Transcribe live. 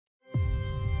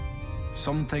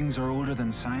Some things are older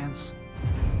than science,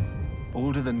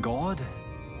 older than God.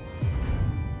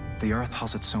 The earth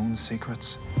has its own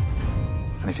secrets.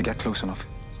 And if you get close enough,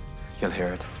 you'll hear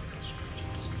it.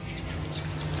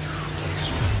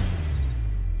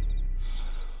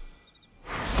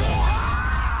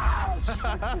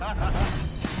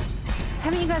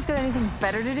 Haven't you guys got anything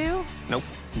better to do? Nope.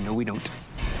 No, we don't.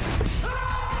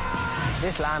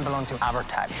 This land belonged to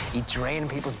Abertag. He drained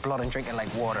people's blood and drink it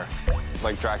like water.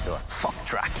 Like Dracula. Fuck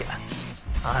Dracula.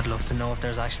 I'd love to know if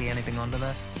there's actually anything under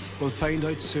there. We'll find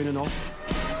out soon enough.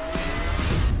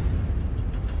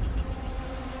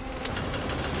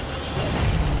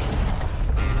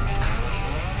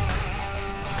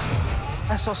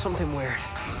 I saw something weird.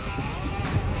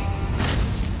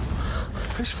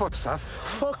 Whose foot's that?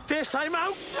 Fuck this, I'm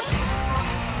out!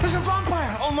 There's a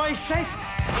vampire on my set!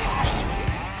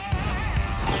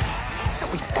 That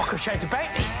wee fucker tried to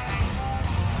bite me!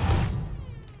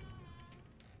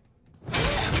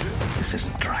 This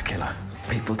isn't Dracula.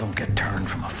 People don't get turned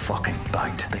from a fucking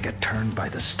bite. They get turned by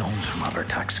the stones from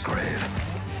Abertag's grave.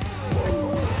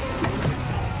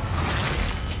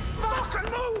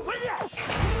 Fucking move, will ya?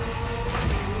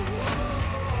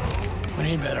 We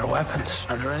need better weapons.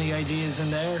 Are there any ideas in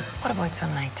there? What about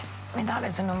sunlight? I mean, that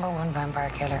is the #1 vampire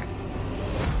killer.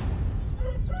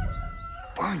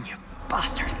 Burn, you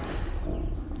bastard!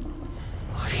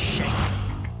 Oh, shit.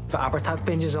 If Abertag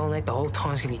binges all night, the whole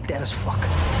town's gonna be dead as fuck.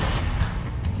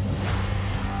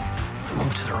 I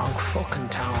moved to the wrong fucking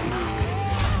town.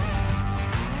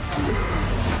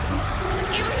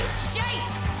 You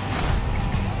shite!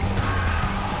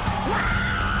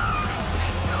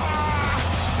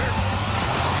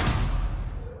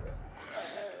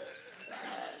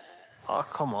 Oh,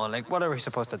 come on, like, what are we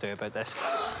supposed to do about this?